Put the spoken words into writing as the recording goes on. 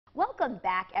Welcome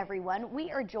back, everyone. We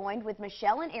are joined with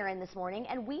Michelle and Aaron this morning,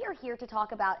 and we are here to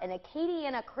talk about an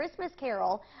Acadiana Christmas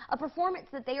Carol, a performance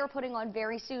that they are putting on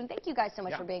very soon. Thank you guys so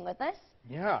much for being with us.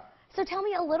 Yeah. So tell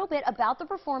me a little bit about the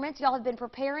performance. Y'all have been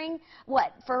preparing,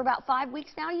 what, for about 5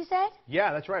 weeks now, you said?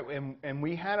 Yeah, that's right. And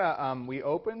we had a we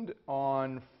opened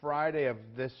on Friday of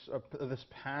this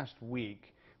past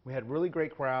week. We had really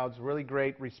great crowds, really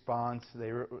great response.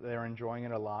 They're enjoying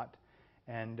it a lot.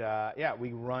 And yeah,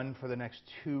 we run for the next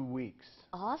 2 weeks.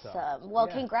 Awesome. So, well,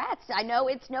 yeah. Congrats. I know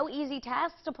it's no easy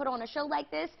task to put on a show like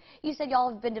this. You said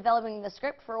y'all have been developing the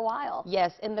script for a while.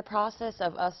 Yes, in the process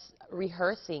of us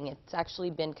rehearsing, it's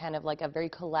actually been kind of like a very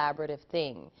collaborative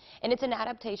thing. And it's an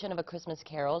adaptation of A Christmas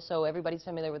Carol, so everybody's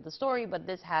familiar with the story, but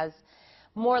this has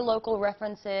more local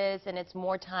references and it's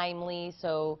more timely,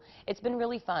 so it's been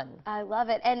really fun. I love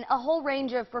it. And a whole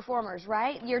range of performers,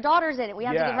 right? Your daughter's in it. We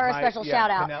have to give her a special shout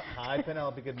out. Hi,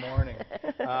 Penelope. Good morning.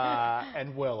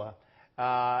 And Willa.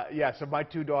 Yeah, so my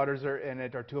 2 daughters are in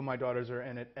it, or 2 of my daughters are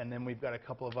in it, and then we've got a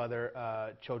couple of other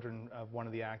children of one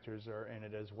of the actors are in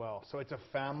it as well. So it's a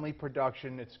family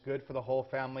production. It's good for the whole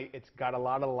family. It's got a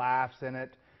lot of laughs in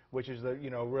it, which is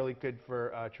really good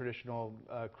for traditional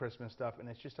Christmas stuff, and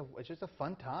it's just a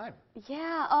fun time.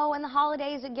 Yeah. Oh, and the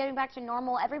holidays and getting back to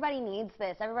normal. Everybody needs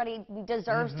this. Everybody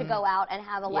deserves to go out and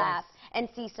have a laugh and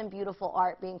see some beautiful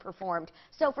art being performed.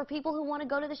 So for people who want to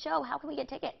go to the show, how can we get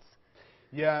tickets?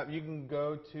 Yeah, you can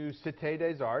go to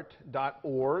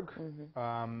citedesart.org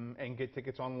and get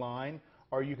tickets online,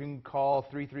 or you can call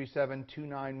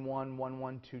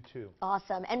 337-291-1122.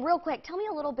 Awesome. And real quick, tell me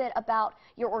a little bit about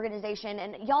your organization.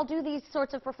 And y'all do these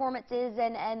sorts of performances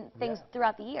and things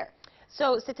throughout the year.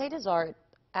 So Cité des Arts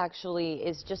actually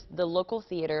is just the local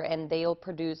theater, and they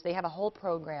have a whole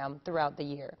program throughout the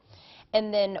year.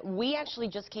 And then we actually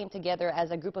just came together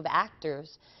as a group of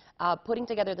actors putting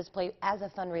together this play as a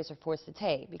fundraiser for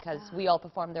Cité, because we all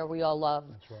perform there, we all love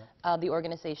the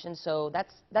organization, so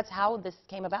that's how this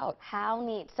came about. How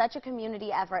neat. Such a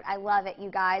community effort. I love it, you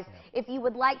guys. Yeah. If you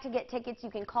would like to get tickets, you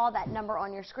can call that number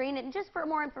on your screen, and just for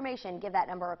more information, give that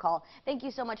number a call. Thank you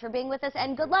so much for being with us,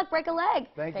 and good luck. Break a leg.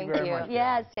 Thank you very much.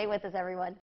 Yeah, stay with us, everyone.